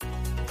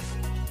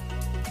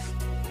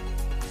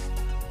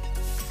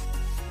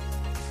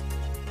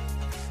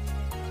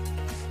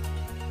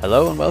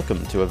Hello and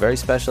welcome to a very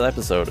special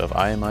episode of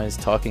IMI's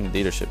Talking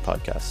Leadership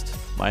podcast.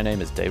 My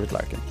name is David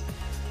Larkin.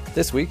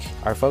 This week,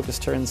 our focus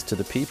turns to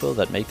the people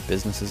that make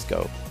businesses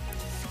go.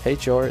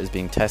 HR is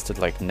being tested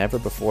like never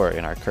before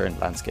in our current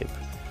landscape,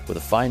 with a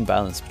fine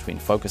balance between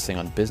focusing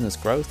on business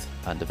growth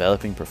and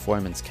developing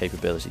performance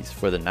capabilities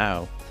for the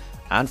now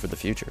and for the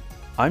future.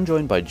 I'm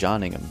joined by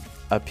John Ingham,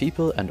 a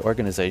people and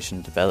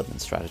organization development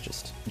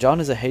strategist.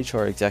 John is a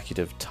HR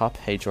executive, top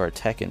HR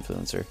tech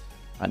influencer,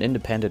 an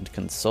independent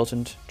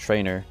consultant,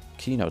 trainer,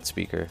 keynote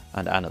speaker,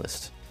 and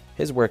analyst.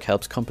 His work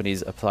helps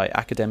companies apply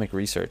academic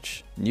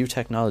research, new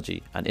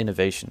technology, and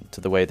innovation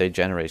to the way they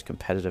generate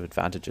competitive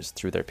advantages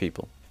through their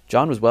people.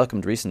 John was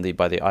welcomed recently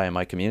by the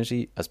IMI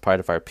community as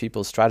part of our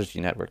People Strategy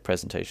Network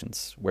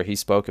presentations, where he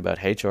spoke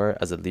about HR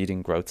as a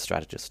leading growth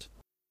strategist.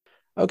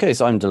 Okay,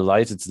 so I'm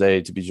delighted today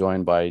to be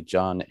joined by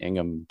John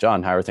Ingham.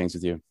 John, how are things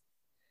with you?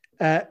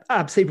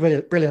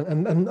 Absolutely brilliant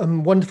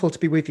and wonderful to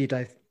be with you,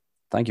 Dave.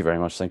 Thank you very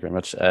much. Thank you very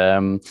much.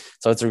 So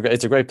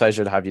it's a great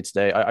pleasure to have you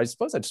today. I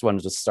suppose I just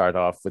wanted to start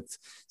off with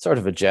sort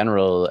of a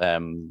general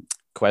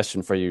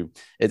question for you.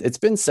 It's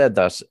been said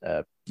that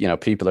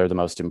people are the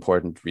most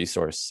important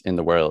resource in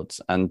the world,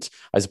 and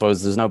I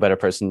suppose there's no better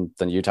person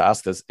than you to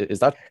ask this. Is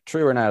that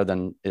truer now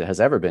than it has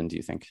ever been, do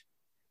you think?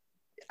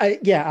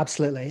 Yeah,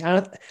 absolutely.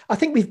 And I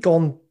think we've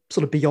gone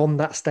sort of beyond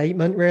that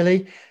statement,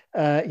 really.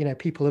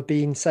 People have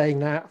been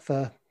saying that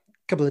for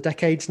couple of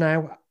decades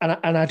now,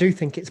 and I do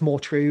think it's more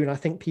true, and I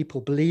think people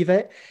believe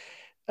it.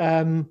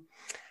 I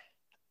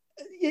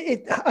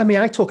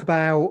talk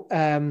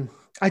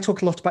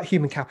a lot about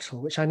human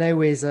capital, which I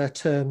know is a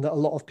term that a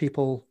lot of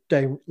people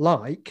don't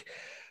like,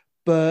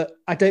 but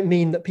I don't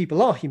mean that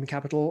people are human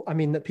capital. I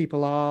mean that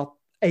people are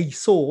the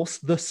source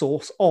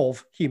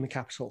of human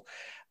capital,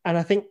 and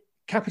I think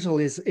capital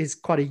is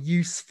quite a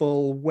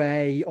useful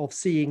way of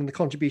seeing the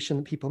contribution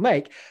that people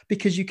make,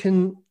 because you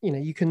can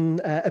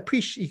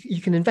appreciate, you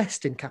can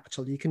invest in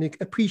capital, you can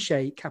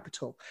appreciate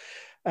capital.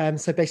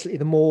 So basically,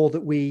 the more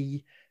that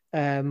we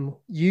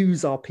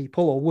use our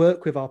people or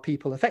work with our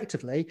people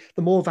effectively,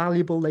 the more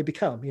valuable they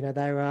become.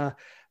 They're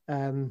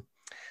a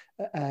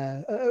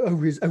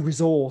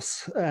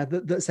resource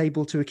that's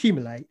able to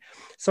accumulate.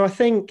 So I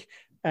think,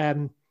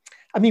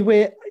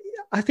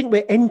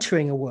 we're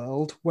entering a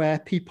world where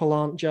people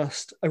aren't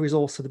just a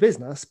resource for the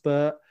business,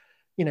 but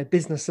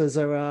businesses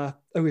are a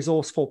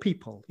resource for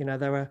people.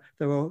 They're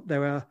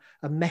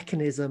a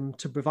mechanism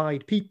to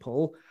provide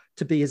people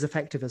to be as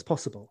effective as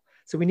possible.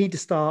 So we need to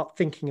start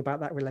thinking about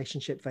that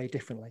relationship very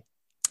differently.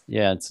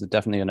 Yeah, it's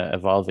definitely an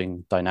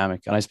evolving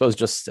dynamic. And I suppose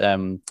just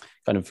kind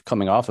of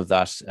coming off of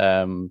that,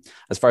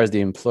 as far as the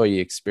employee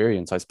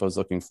experience, I suppose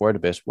looking forward a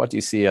bit, what do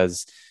you see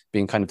as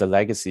being kind of the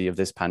legacy of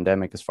this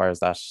pandemic as far as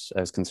that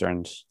is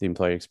concerned, the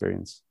employee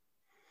experience?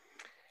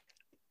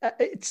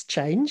 It's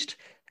changed.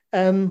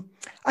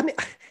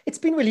 It's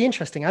been really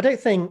interesting. I don't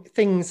think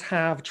things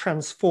have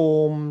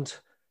transformed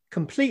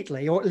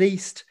completely, or at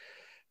least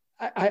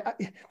I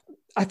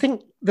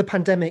think the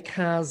pandemic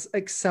has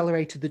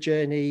accelerated the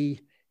journey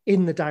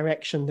in the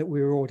direction that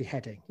we were already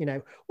heading.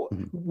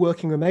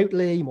 Working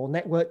remotely, more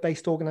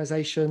network-based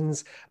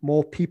organizations,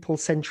 more people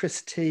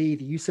centricity,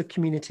 the use of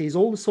communities,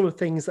 all the sort of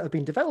things that have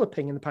been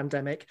developing in the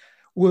pandemic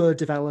were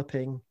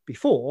developing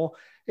before.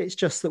 It's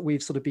just that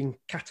we've sort of been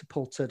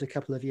catapulted a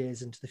couple of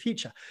years into the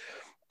future.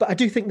 But I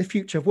do think the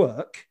future of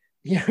work,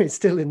 is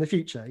still in the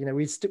future.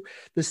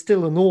 There's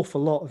still an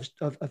awful lot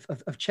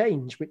of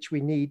change which we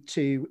need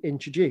to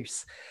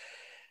introduce.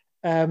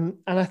 And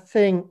I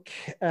think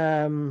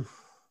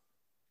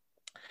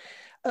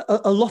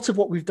a lot of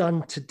what we've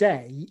done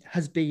today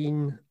has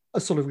been a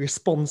sort of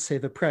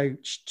responsive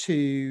approach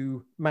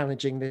to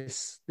managing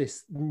this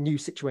new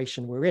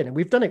situation we're in. And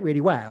we've done it really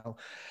well.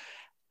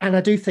 And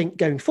I do think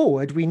going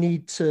forward, we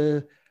need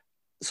to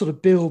sort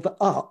of build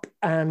up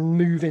and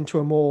move into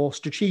a more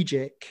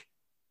strategic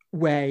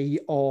way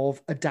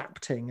of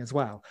adapting as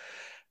well.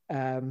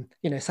 So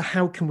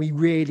how can we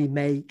really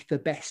make the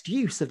best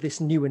use of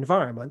this new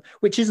environment,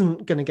 which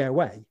isn't going to go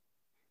away?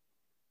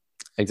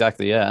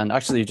 Exactly, yeah. And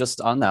actually,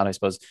 just on that, I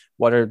suppose,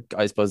 what are,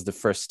 the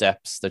first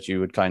steps that you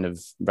would kind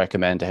of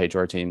recommend to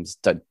HR teams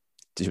to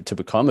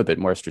become a bit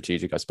more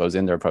strategic, I suppose,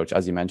 in their approach?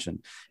 As you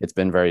mentioned, it's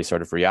been very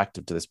sort of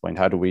reactive to this point.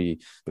 How do we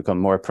become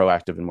more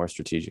proactive and more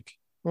strategic?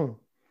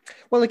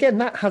 Well, again,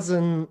 that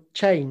hasn't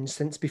changed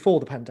since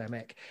before the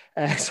pandemic.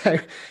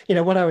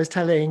 What I was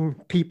telling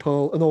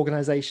people and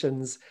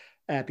organizations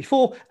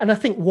before, and I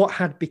think what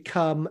had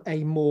become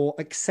a more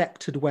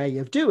accepted way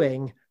of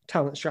doing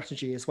talent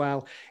strategy as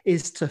well,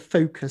 is to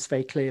focus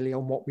very clearly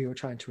on what we were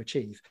trying to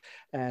achieve.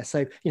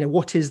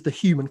 What is the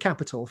human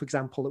capital, for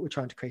example, that we're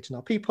trying to create in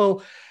our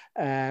people?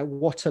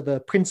 What are the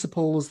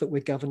principles that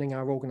we're governing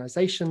our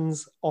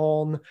organizations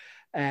on?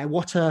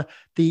 What are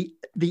the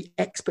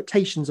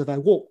expectations of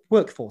our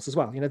workforce as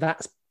well?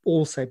 That's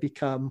also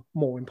become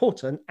more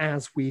important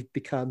as we've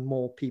become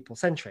more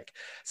people-centric.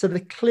 So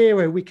the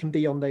clearer we can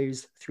be on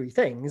those three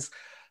things,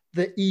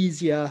 the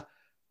easier,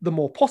 the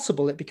more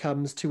possible it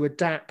becomes to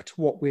adapt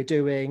what we're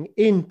doing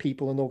in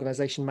people and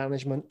organization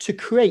management to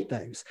create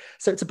those.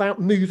 So it's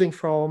about moving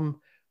from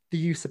the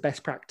use of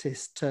best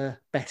practice to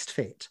best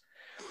fit.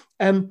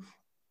 And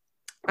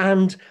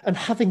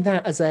having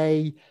that as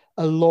a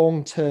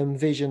long-term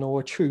vision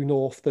or a true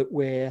north that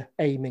we're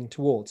aiming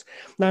towards.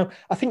 Now,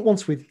 I think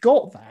once we've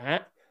got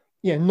that,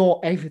 not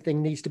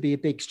everything needs to be a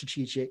big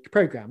strategic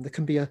program. There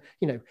can be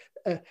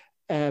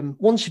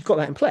once you've got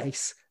that in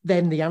place,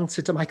 then the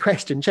answer to my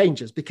question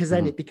changes, because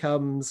then it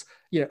becomes,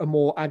 a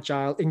more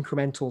agile,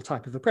 incremental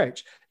type of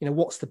approach.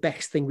 What's the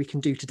best thing we can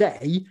do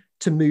today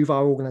to move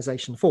our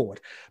organization forward?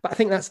 But I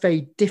think that's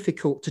very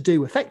difficult to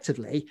do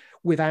effectively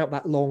without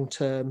that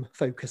long-term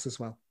focus as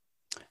well.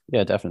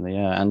 Yeah, definitely.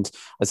 Yeah. And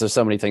there's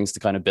so many things to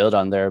kind of build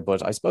on there.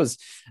 But I suppose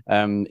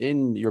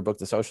in your book,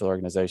 The Social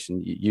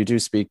Organization, you do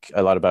speak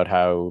a lot about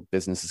how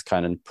businesses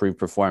can improve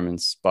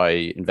performance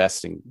by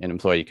investing in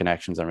employee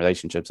connections and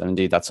relationships. And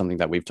indeed, that's something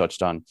that we've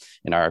touched on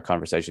in our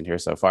conversation here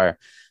so far.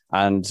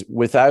 And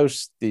without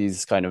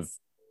these kind of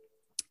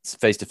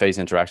face-to-face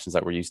interactions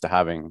that we're used to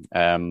having,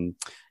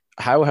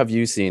 how have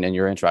you seen in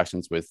your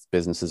interactions with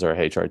businesses or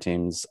HR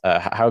teams,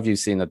 how have you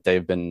seen that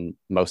they've been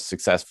most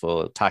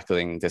successful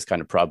tackling this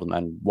kind of problem,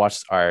 and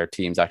what are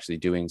teams actually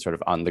doing sort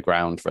of on the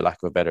ground, for lack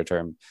of a better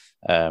term,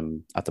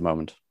 at the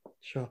moment?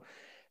 Sure.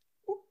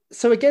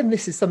 So again,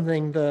 this is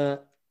something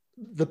that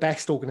the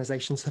best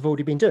organizations have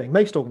already been doing.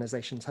 Most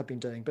organizations have been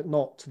doing, but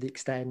not to the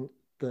extent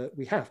that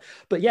we have.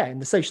 But yeah, in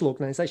the social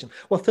organization,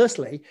 well,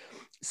 firstly,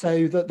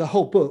 so the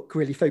whole book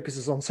really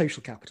focuses on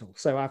social capital.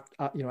 So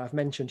I've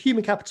mentioned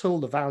human capital,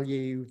 the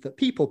value that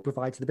people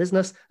provide to the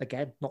business.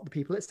 Again, not the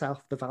people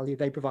itself, the value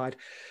they provide.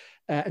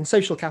 And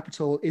social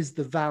capital is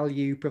the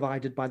value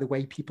provided by the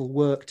way people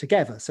work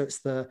together. So it's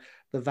the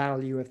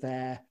value of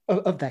their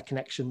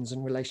connections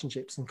and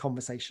relationships and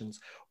conversations,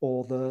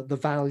 or the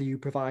value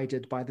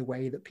provided by the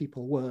way that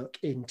people work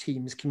in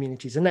teams,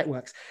 communities, and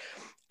networks.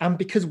 And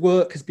because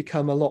work has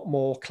become a lot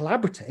more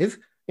collaborative,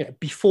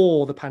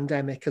 before the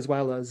pandemic as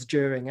well as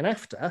during and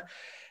after,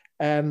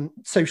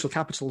 social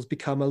capital has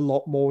become a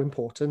lot more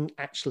important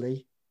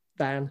actually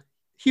than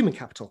human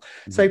capital.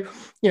 So,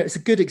 it's a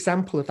good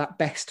example of that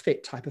best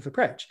fit type of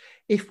approach.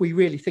 If we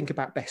really think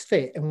about best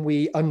fit and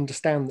we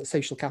understand that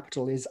social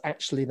capital is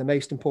actually the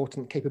most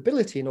important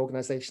capability in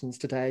organizations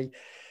today,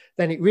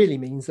 then it really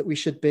means that we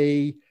should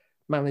be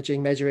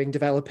managing, measuring,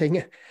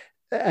 developing,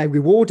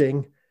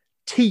 rewarding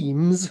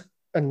teams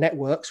and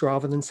networks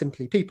rather than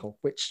simply people,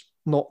 which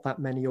not that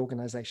many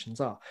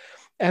organizations are.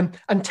 And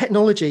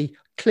technology,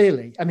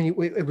 clearly, I mean,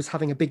 it was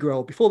having a big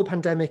role before the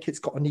pandemic. It's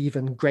got an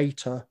even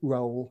greater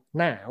role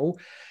now.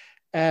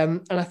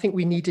 And I think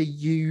we need to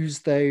use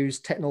those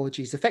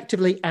technologies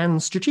effectively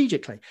and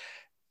strategically.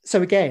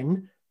 So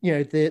again,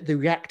 the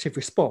reactive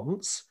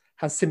response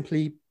has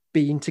simply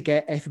been to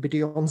get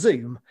everybody on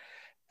Zoom.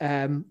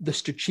 The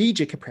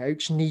strategic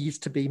approach needs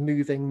to be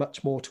moving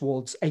much more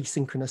towards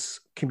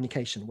asynchronous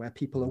communication, where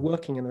people are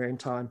working in their own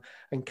time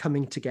and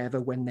coming together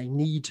when they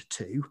need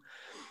to.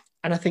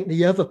 And I think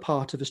the other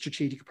part of the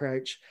strategic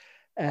approach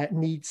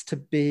needs to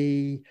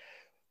be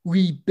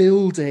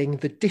rebuilding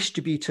the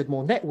distributed,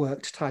 more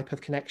networked type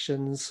of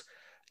connections.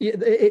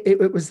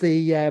 It was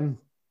the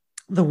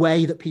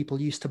way that people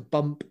used to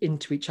bump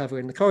into each other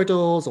in the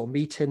corridors or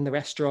meet in the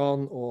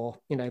restaurant, or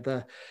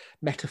the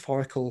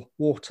metaphorical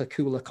water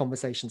cooler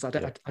conversations. I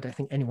don't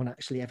think anyone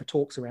actually ever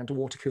talks around a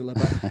water cooler,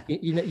 but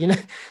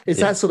it's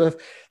that sort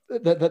of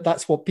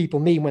that's what people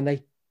mean when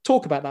they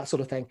talk about that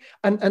sort of thing,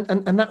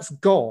 and that's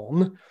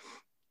gone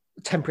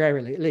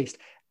temporarily, at least.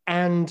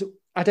 And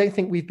I don't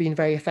think we've been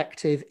very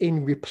effective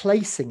in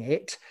replacing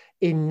it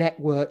in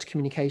networked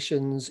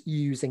communications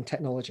using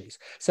technologies.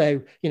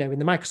 So in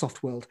the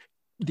Microsoft world,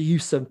 the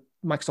use of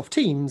Microsoft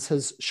Teams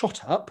has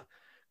shot up,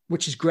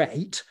 which is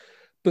great,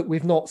 but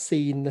we've not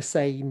seen the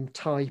same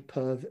type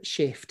of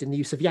shift in the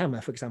use of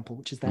Yammer, for example,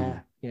 which is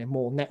their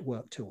more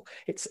network tool.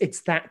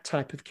 It's that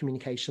type of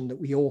communication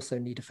that we also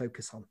need to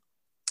focus on.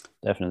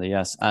 Definitely,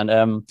 yes. And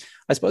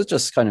I suppose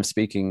just kind of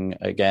speaking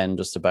again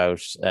just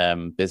about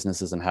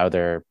businesses and how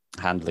they're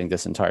handling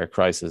this entire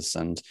crisis,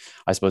 and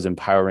I suppose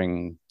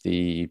empowering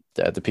the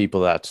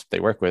people that they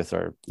work with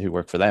or who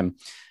work for them.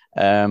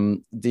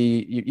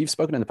 You've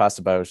spoken in the past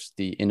about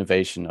the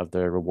innovation of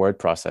the reward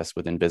process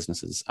within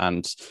businesses,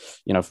 and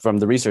from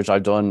the research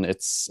I've done,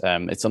 it's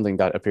something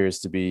that appears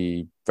to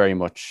be very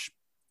much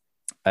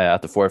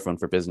at the forefront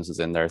for businesses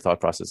in their thought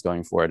process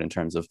going forward, in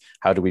terms of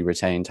how do we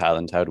retain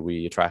talent, how do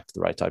we attract the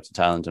right types of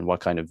talent, and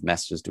what kind of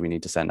messages do we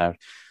need to send out.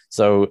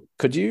 So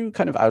could you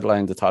kind of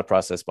outline the thought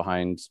process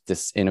behind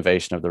this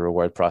innovation of the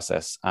reward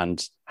process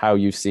and how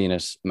you've seen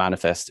it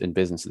manifest in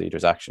business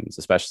leaders' actions,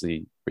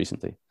 especially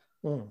recently?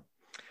 Well,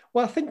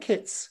 I think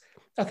it's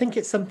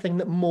something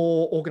that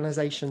more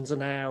organizations are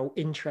now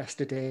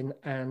interested in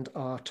and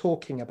are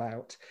talking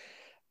about.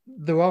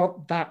 There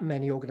aren't that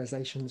many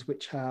organizations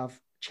which have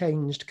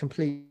changed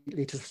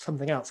completely to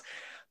something else.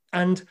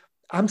 And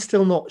I'm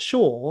still not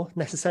sure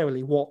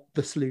necessarily what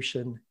the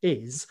solution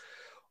is,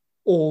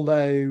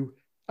 although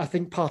I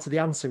think part of the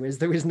answer is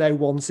there is no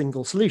one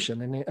single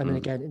solution. And I mean,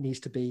 again, it needs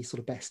to be sort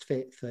of best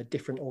fit for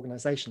different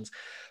organizations.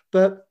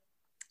 But,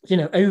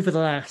 over the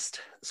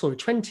last sort of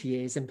 20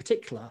 years in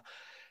particular,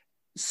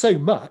 so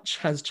much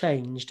has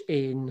changed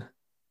in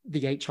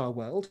the HR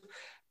world.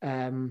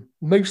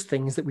 Most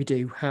things that we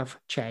do have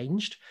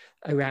changed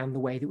around the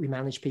way that we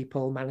manage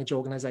people, manage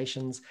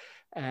organizations.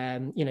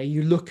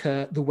 You look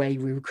at the way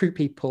we recruit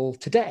people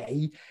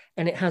today,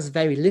 and it has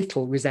very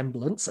little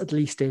resemblance, at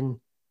least in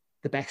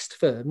the best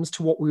firms,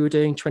 to what we were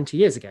doing 20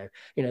 years ago.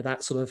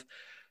 That sort of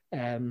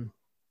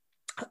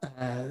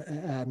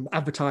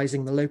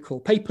advertising the local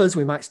papers,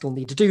 we might still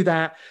need to do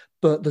that,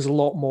 but there's a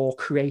lot more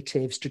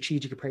creative,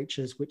 strategic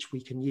approaches which we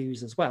can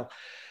use as well.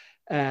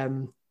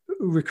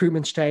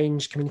 Recruitment's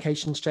changed,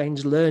 communications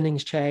changed,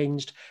 learning's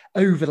changed.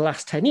 Over the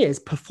last 10 years,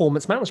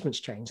 performance management's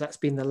changed. That's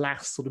been the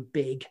last sort of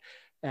big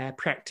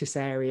practice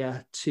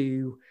area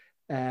to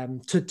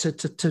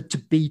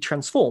be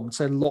transformed.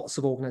 So lots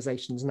of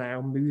organizations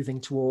now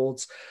moving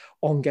towards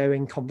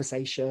ongoing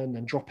conversation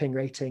and dropping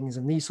ratings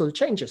and these sort of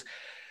changes.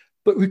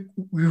 But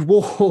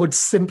rewards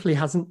simply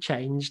hasn't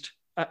changed,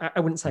 I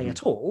wouldn't say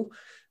at all.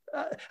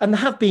 And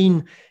there have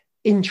been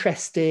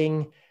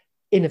interesting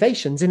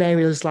innovations in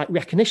areas like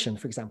recognition,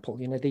 for example.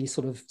 These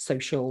sort of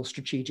social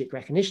strategic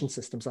recognition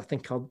systems, I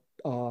think,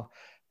 are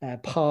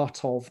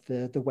part of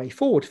the way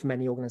forward for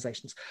many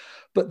organizations.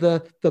 But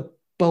the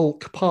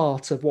bulk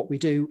part of what we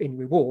do in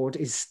reward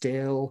is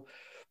still,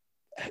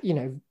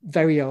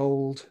 very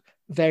old,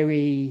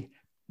 very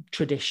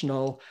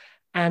traditional,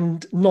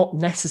 and not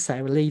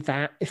necessarily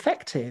that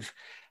effective.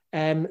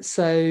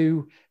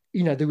 So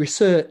the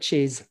research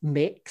is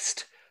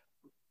mixed.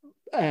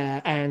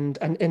 And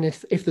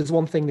if there's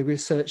one thing the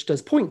research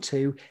does point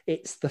to,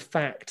 it's the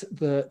fact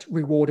that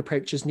reward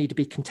approaches need to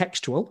be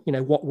contextual.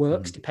 What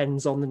works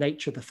depends on the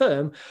nature of the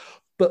firm,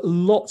 but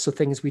lots of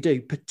things we do,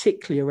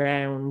 particularly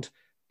around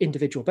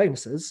individual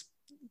bonuses,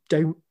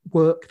 don't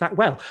work that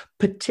well,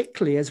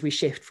 particularly as we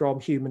shift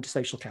from human to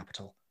social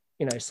capital.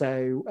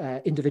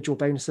 So individual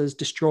bonuses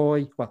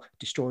destroys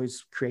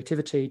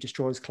creativity,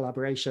 destroys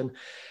collaboration,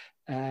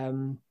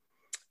 and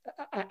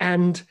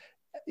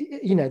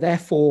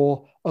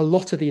therefore, a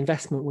lot of the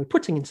investment we're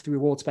putting into the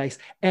reward space,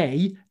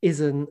 A,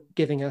 isn't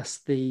giving us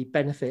the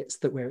benefits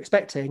that we're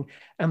expecting,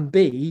 and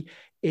B,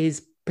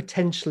 is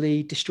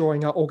potentially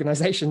destroying our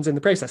organizations in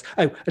the process.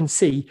 Oh, and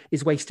C,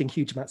 is wasting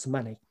huge amounts of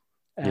money.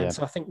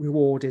 So I think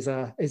reward is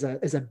a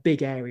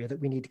big area that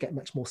we need to get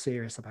much more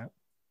serious about.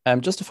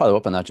 Just to follow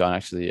up on that, John,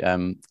 actually,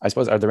 I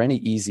suppose, are there any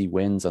easy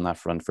wins on that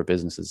front for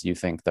businesses you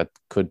think that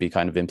could be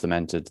kind of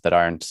implemented that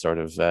aren't sort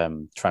of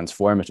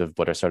transformative,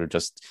 but are sort of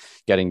just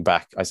getting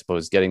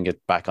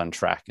it back on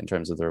track in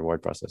terms of the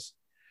reward process?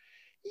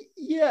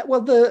 Yeah,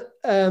 well,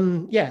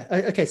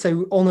 okay.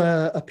 So on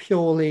a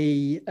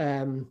purely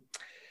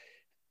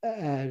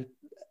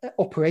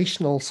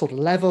operational sort of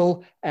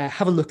level,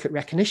 have a look at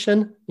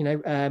recognition.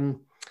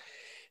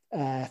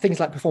 Things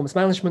like performance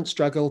management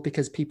struggle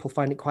because people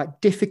find it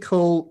quite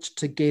difficult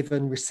to give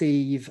and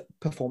receive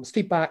performance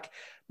feedback.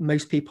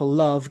 Most people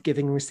love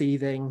giving and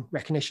receiving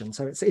recognition.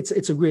 So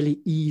it's a really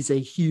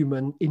easy,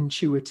 human,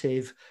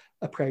 intuitive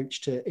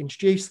approach to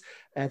introduce.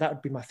 That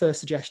would be my first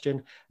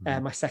suggestion.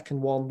 My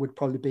second one would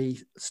probably be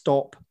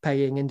stop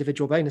paying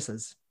individual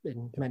bonuses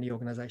in many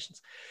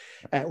organizations,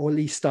 or at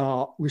least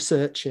start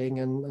researching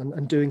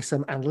and doing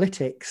some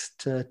analytics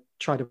to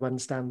try to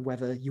understand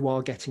whether you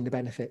are getting the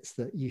benefits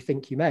that you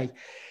think you may.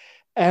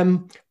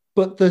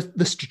 But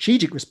the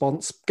strategic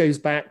response goes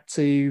back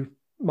to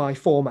my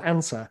former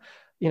answer.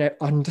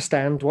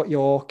 Understand what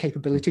your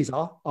capabilities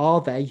are.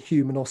 Are they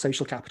human or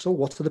social capital?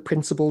 What are the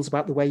principles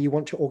about the way you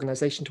want your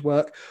organization to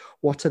work?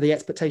 What are the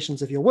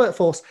expectations of your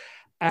workforce?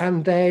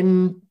 And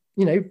then,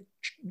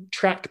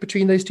 track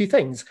between those two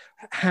things.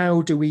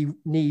 How do we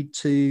need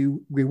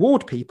to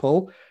reward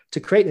people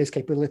to create those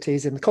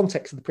capabilities in the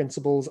context of the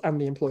principles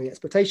and the employee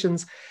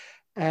expectations?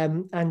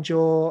 And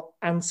your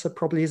answer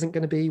probably isn't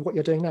going to be what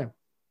you're doing now.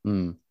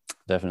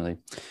 Definitely.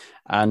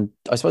 And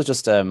I suppose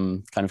just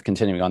kind of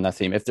continuing on that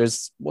theme, if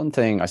there's one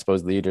thing I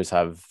suppose leaders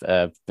have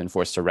been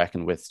forced to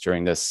reckon with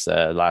during this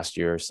last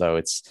year or so,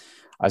 it's,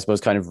 I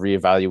suppose, kind of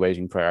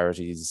reevaluating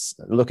priorities,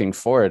 looking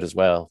forward as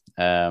well,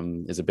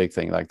 is a big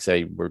thing. Like,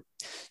 say, we're,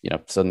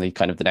 suddenly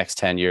kind of the next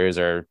 10 years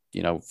or,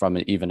 from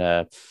even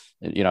a,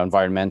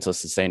 environmental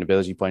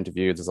sustainability point of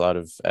view, there's a lot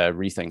of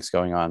rethinks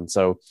going on.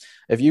 So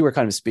if you were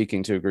kind of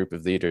speaking to a group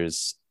of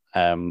leaders,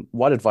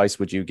 what advice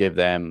would you give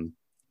them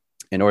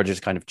in order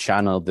to kind of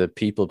channel the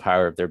people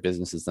power of their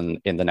businesses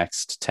in the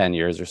next 10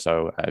 years or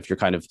so? If you're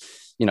kind of,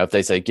 if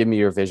they say, give me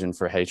your vision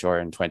for HR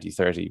in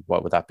 2030,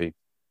 what would that be?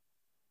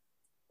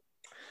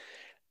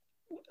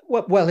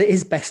 Well, it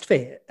is best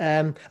fit.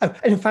 And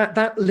in fact,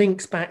 that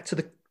links back to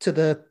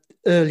the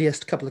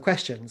earliest couple of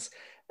questions,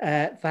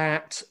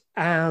 that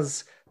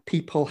as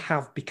people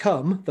have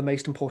become the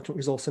most important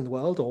resource in the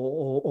world,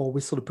 or we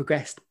sort of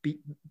progressed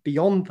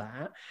beyond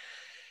that,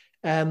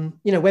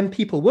 when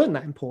people weren't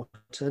that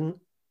important,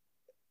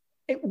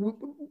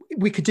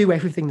 we could do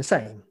everything the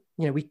same.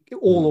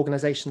 All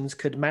organizations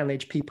could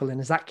manage people in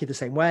exactly the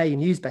same way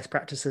and use best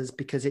practices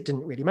because it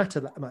didn't really matter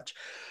that much.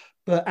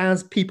 But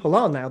as people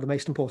are now the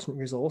most important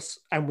resource,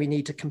 and we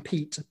need to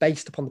compete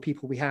based upon the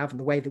people we have and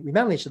the way that we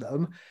manage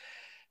them,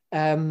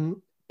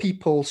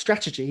 people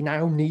strategy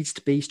now needs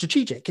to be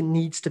strategic. It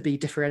needs to be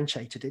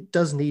differentiated. It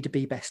does need to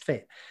be best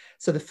fit.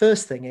 So the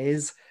first thing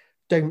is,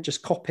 don't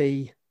just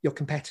copy your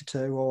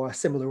competitor or a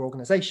similar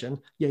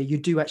organization. You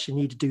do actually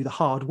need to do the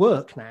hard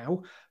work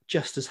now,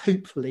 just as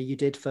hopefully you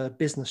did for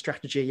business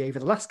strategy over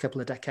the last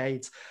couple of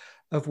decades,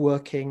 of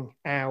working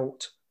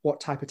out what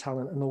type of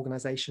talent and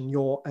organization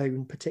your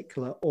own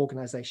particular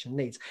organization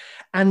needs.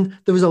 And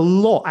there was a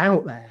lot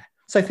out there.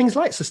 So things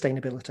like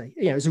sustainability,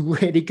 is a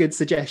really good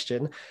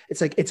suggestion.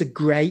 It's a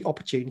great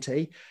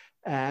opportunity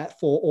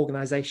for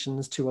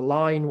organizations to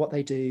align what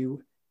they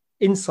do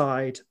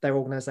inside their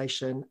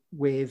organization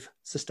with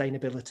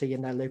sustainability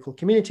in their local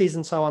communities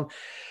and so on.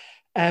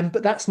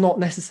 But that's not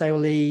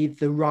necessarily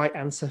the right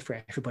answer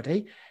for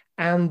everybody.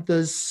 And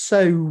there's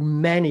so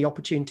many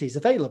opportunities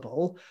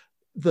available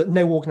that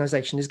no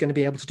organization is going to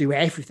be able to do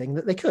everything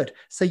that they could.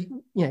 So,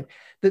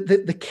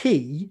 the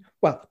key,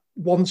 well,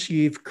 once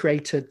you've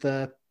created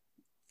the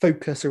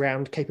focus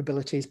around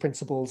capabilities,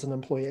 principles, and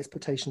employee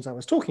expectations I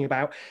was talking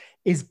about,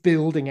 is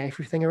building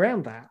everything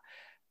around that.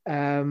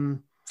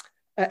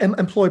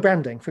 Employee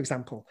branding, for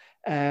example,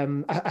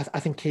 I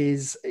think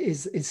is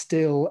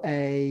still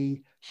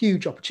a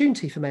huge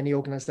opportunity for many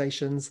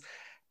organizations.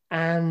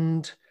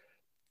 And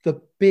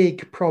the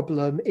big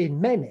problem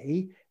in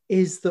many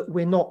is that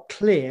we're not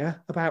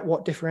clear about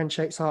what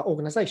differentiates our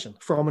organization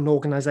from an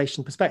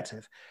organization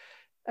perspective.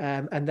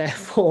 And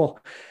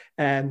therefore,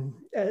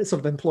 sort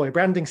of employer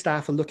branding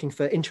staff are looking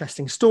for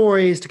interesting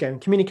stories to go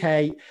and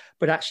communicate,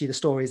 but actually the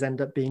stories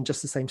end up being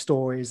just the same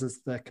stories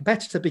as the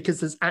competitor, because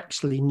there's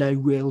actually no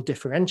real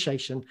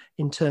differentiation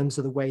in terms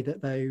of the way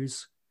that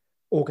those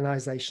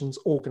organizations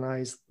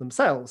organize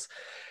themselves.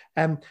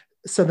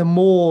 So the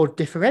more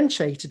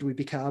differentiated we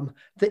become,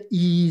 the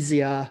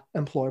easier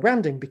employer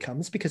branding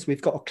becomes, because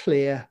we've got a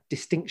clear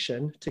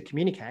distinction to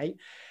communicate.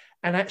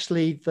 And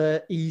actually,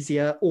 the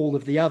easier all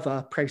of the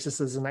other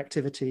processes and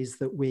activities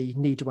that we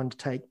need to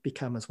undertake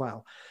become as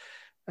well.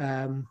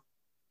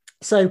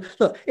 So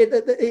look,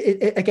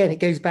 again, it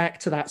goes back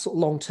to that sort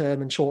of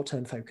long-term and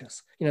short-term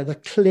focus. The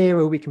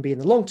clearer we can be in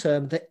the long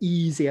term, the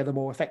easier, the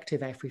more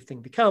effective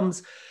everything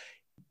becomes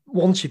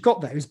once you've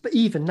got those. But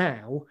even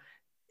now,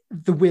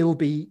 there will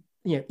be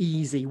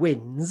easy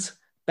wins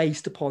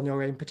based upon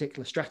your own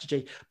particular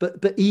strategy.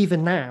 But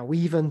even now,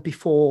 even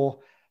before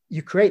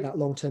you create that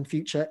long-term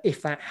future,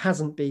 if that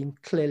hasn't been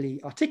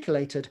clearly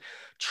articulated,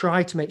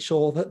 try to make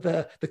sure that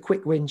the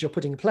quick wins you're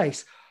putting in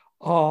place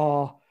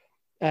are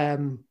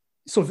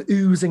sort of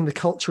oozing the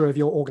culture of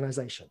your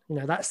organization.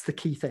 That's the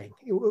key thing.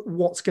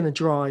 What's going to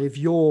drive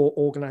your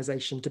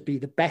organization to be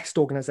the best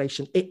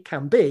organization it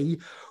can be,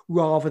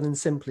 rather than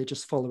simply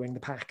just following the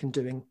pack and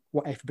doing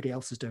what everybody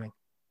else is doing.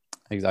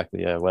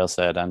 Exactly. Yeah, well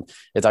said. And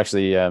it's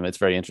actually, it's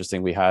very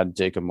interesting. We had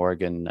Jacob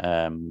Morgan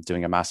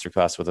doing a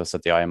masterclass with us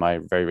at the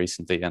IMI very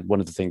recently. And one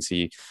of the things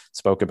he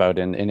spoke about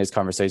in his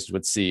conversations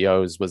with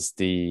CEOs was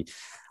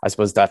I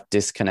suppose, that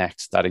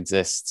disconnect that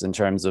exists in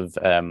terms of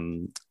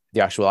the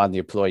actual on the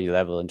employee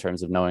level, in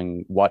terms of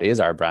knowing what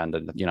is our brand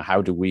and,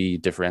 how do we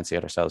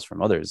differentiate ourselves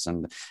from others.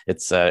 And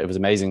it was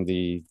amazing,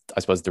 the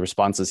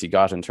responses he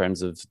got in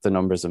terms of the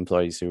numbers of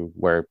employees who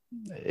were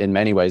in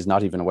many ways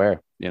not even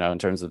aware, in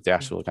terms of the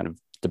actual kind of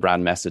the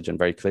brand message, and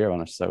very clear on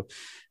it. So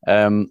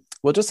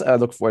we'll just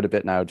look forward a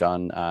bit now,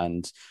 John.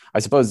 And I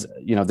suppose,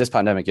 this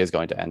pandemic is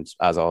going to end,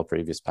 as all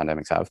previous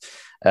pandemics have.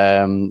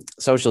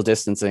 Social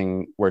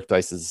distancing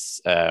workplaces,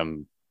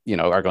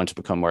 are going to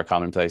become more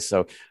commonplace.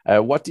 So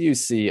what do you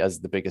see as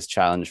the biggest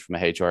challenge from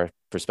a HR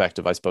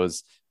perspective? I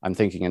suppose I'm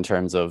thinking in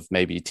terms of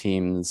maybe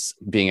teams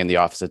being in the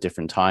office at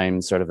different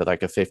times, sort of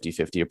like a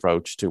 50-50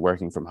 approach to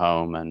working from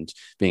home and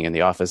being in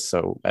the office.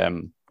 So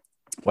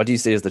what do you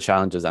see as the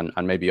challenges and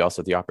maybe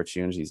also the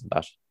opportunities in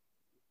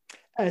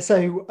that?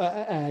 So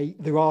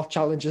there are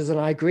challenges, and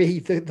I agree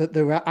that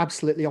there are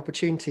absolutely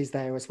opportunities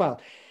there as well.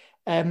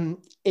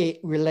 It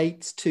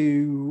relates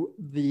to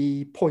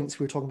the points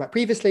we were talking about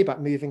previously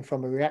about moving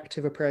from a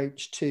reactive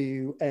approach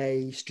to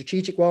a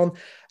strategic one.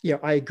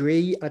 I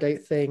agree. I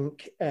don't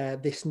think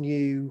this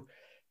new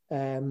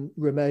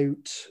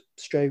remote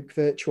stroke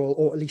virtual,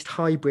 or at least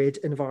hybrid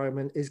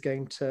environment, is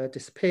going to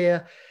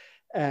disappear.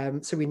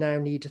 So we now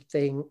need to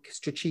think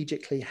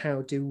strategically,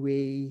 how do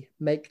we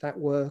make that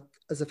work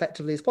as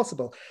effectively as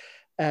possible?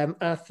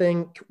 I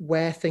think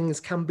where things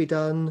can be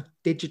done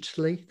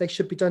digitally, they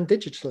should be done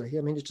digitally.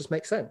 I mean, it just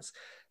makes sense.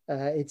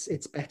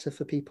 It's better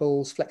for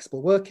people's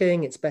flexible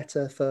working. It's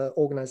better for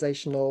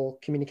organizational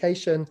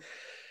communication.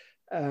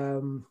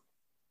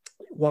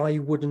 Why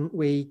wouldn't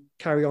we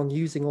carry on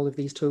using all of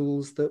these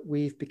tools that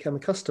we've become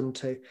accustomed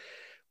to,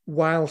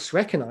 whilst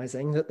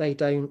recognizing that they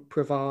don't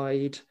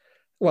provide,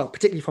 well,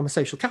 particularly from a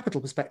social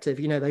capital perspective,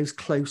 those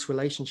close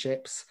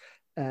relationships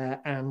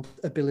and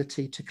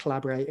ability to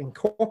collaborate and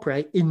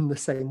cooperate in the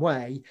same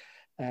way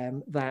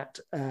that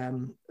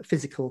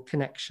physical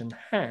connection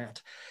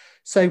had.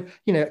 So,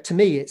 to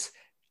me, it's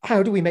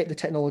how do we make the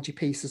technology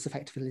piece as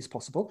effectively as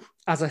possible?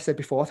 As I said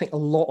before, I think a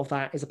lot of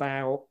that is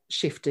about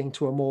shifting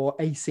to a more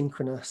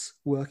asynchronous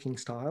working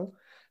style.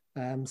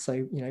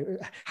 So,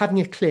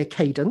 having a clear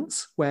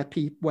cadence where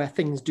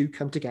things do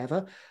come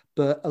together,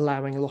 but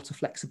allowing a lot of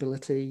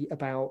flexibility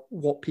about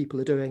what people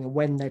are doing and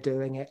when they're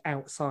doing it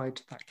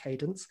outside that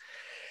cadence.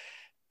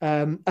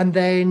 And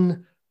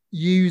then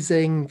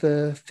using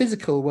the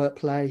physical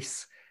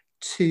workplace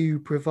to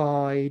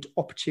provide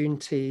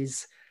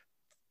opportunities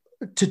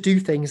to do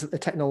things that the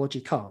technology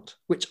can't,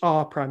 which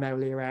are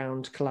primarily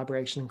around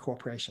collaboration and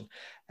cooperation.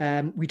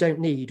 We don't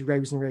need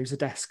rows and rows of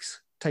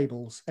desks,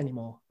 tables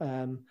anymore.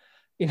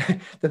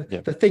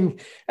 The thing,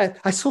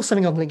 I saw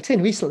something on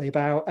LinkedIn recently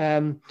about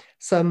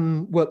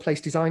some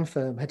workplace design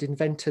firm had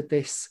invented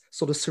this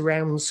sort of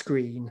surround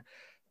screen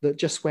that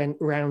just went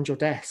around your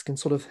desk and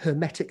sort of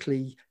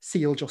hermetically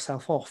sealed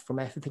yourself off from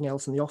everything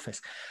else in the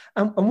office.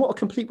 And what a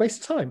complete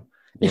waste of time.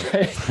 Yeah.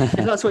 If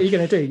that's what you're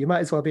going to do, you might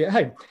as well be at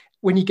home.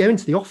 When you go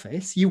into the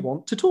office, you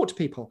want to talk to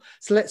people.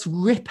 So let's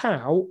rip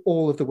out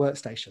all of the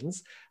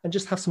workstations and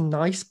just have some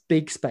nice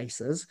big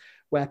spaces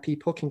where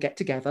people can get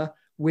together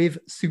with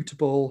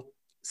suitable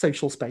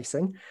social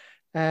spacing.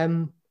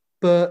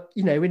 But,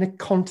 in a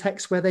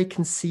context where they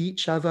can see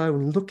each other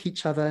and look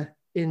each other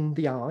in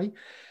the eye.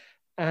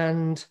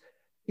 And,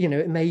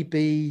 it may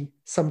be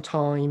some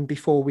time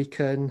before we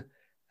can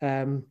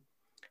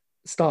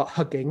start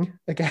hugging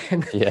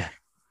again. Yeah.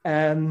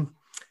 And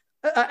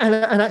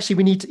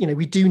actually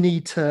we do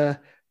need to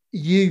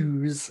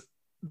use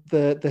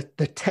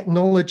the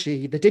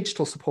technology, the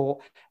digital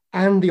support,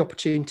 and the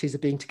opportunities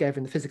of being together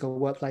in the physical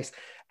workplace,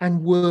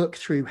 and work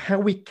through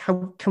how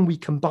can we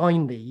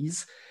combine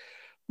these,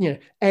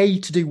 A,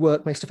 to do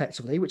work most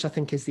effectively, which I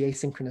think is the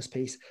asynchronous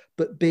piece,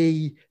 but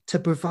B, to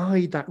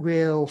provide that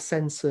real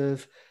sense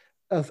of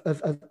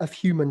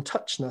human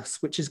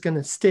touchness, which is going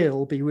to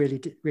still be really,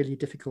 really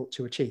difficult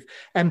to achieve.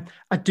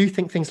 I do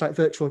think things like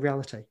virtual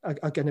reality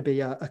are going to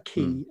be a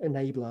key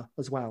enabler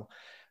as well,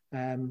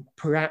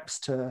 perhaps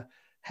to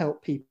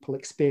help people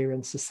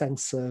experience a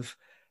sense of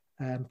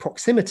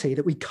proximity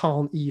that we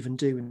can't even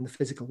do in the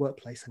physical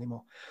workplace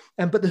anymore.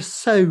 But there's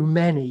so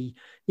many,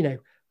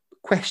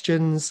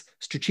 questions,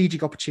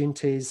 strategic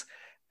opportunities.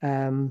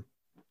 It's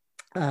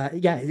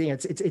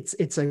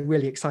a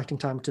really exciting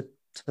time to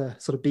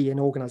sort of be in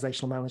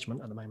organizational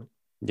management at the moment.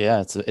 Yeah,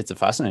 it's a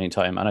fascinating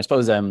time. And I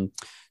suppose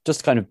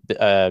just to kind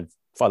of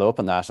follow up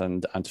on that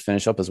and to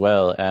finish up as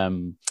well.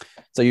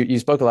 So you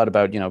spoke a lot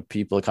about,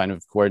 people kind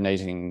of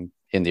coordinating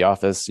in the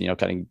office,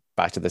 getting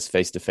back to this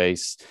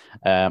face-to-face.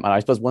 And I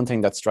suppose one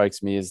thing that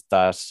strikes me is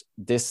that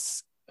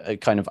this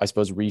kind of, I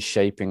suppose,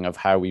 reshaping of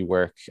how we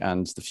work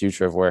and the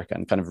future of work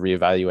and kind of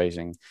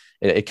reevaluating,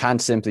 it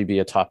can't simply be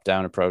a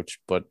top-down approach,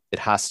 but it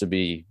has to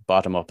be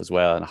bottom-up as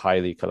well and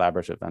highly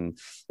collaborative. And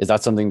is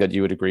that something that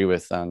you would agree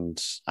with?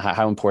 And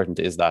how important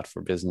is that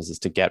for businesses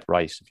to get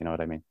right, if you know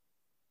what I mean?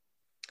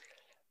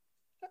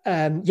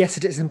 Yes,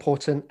 it is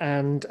important,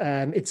 and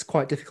it's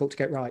quite difficult to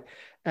get right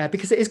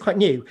because it is quite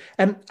new.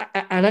 And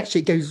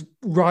actually, it goes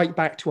right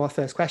back to our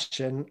first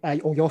question,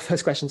 or your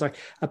first question, sorry,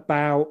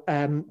 about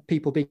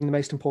people being the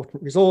most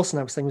important resource.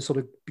 And I was saying we've sort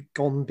of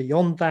gone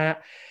beyond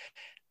that.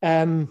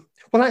 Well,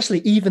 actually,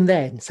 even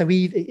then, so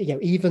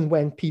even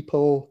when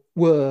people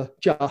were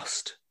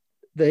just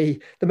the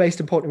most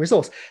important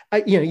resource,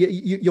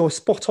 you're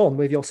spot on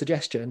with your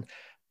suggestion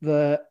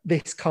that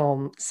this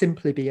can't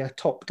simply be a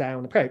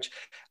top-down approach.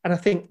 And I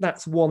think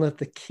that's one of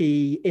the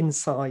key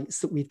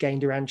insights that we've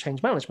gained around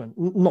change management,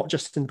 not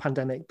just in the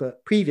pandemic,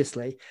 but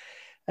previously.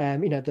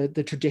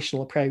 The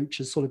traditional approach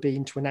has sort of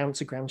been to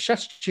announce a ground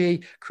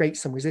strategy, create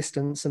some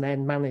resistance, and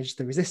then manage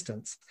the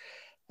resistance.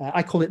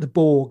 I call it the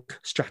Borg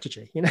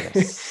strategy.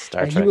 Yes,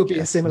 Star Trek, you will be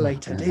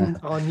assimilated in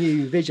our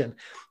new vision.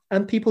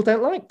 And people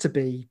don't like to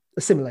be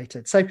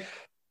assimilated. So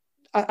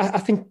I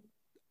think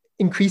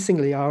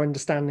increasingly our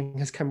understanding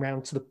has come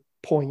around to the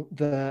point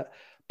that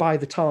by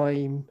the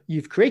time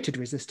you've created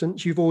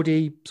resistance, you've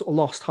already sort of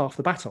lost half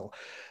the battle.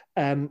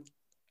 And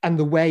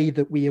the way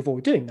that we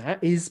avoid doing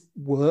that is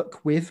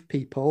work with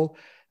people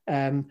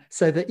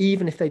so that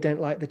even if they don't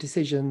like the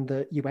decision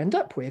that you end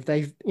up with,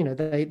 they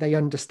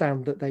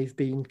understand that they've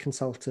been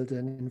consulted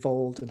and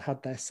involved and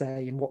had their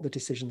say in what the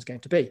decision's going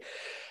to be.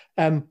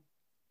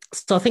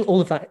 So I think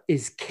all of that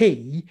is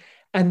key.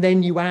 And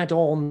then you add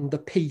on the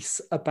piece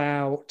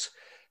about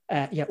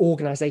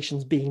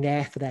organizations being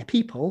there for their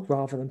people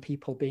rather than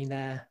people being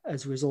there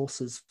as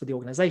resources for the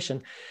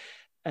organization.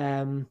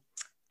 And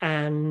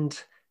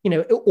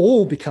it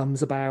all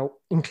becomes about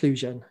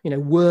inclusion,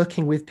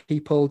 working with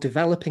people,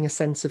 developing a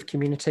sense of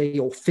community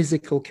or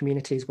physical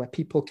communities where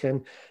people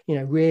can,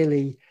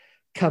 really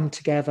come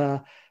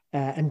together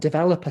and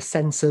develop a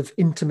sense of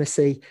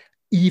intimacy,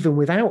 even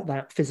without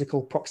that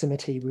physical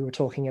proximity we were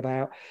talking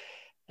about.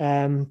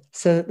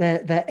 So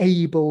that they're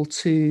able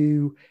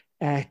to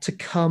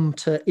come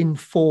to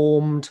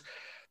informed,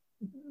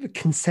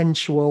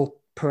 consensual,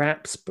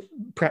 perhaps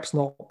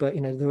not, but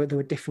there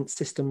are different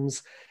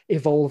systems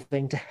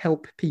evolving to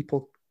help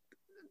people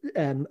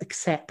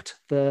accept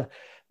the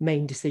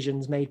main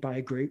decisions made by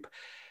a group,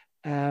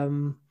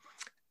 and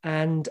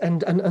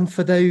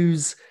for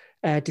those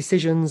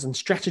decisions and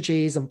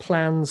strategies and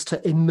plans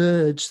to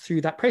emerge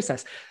through that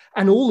process.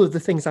 And all of the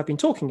things I've been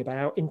talking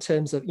about in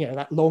terms of,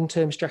 that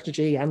long-term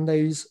strategy and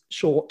those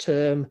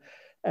short-term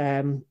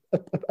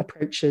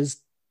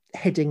approaches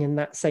heading in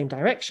that same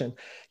direction,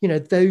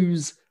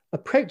 those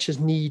approaches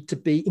need to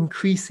be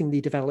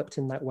increasingly developed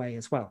in that way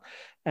as well.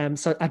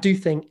 So I do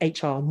think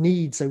HR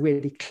needs a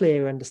really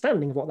clear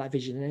understanding of what that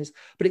vision is,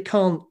 but it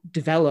can't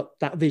develop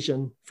that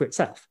vision for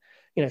itself.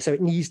 So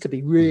it needs to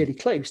be really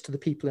close to the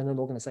people in an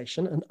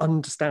organization and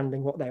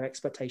understanding what their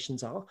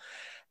expectations are.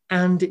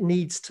 And it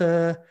needs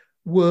to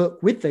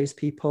work with those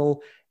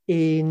people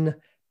in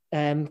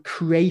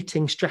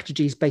creating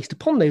strategies based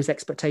upon those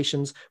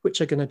expectations,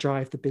 which are going to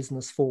drive the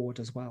business forward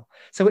as well.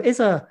 So it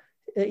is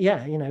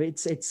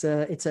it's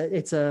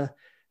a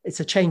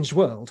changed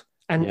world,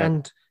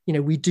 and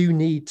we do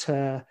need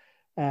to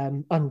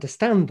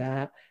understand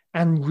that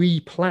and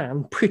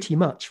replan pretty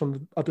much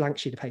from a blank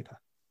sheet of paper.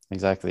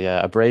 Exactly.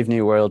 Yeah. A brave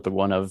new world, but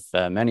one of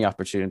many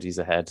opportunities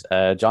ahead.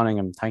 John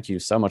Ingham, thank you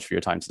so much for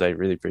your time today.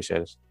 Really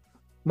appreciate it.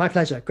 My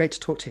pleasure. Great to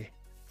talk to you.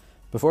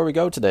 Before we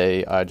go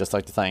today, I'd just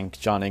like to thank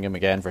John Ingham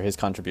again for his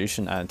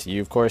contribution, and to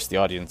you, of course, the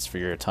audience, for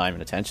your time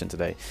and attention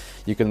today.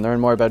 You can learn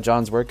more about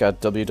John's work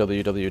at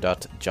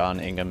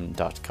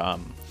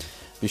www.johningham.com.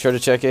 Be sure to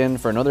check in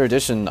for another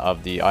edition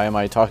of the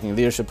IMI Talking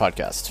Leadership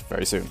podcast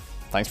very soon.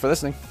 Thanks for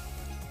listening.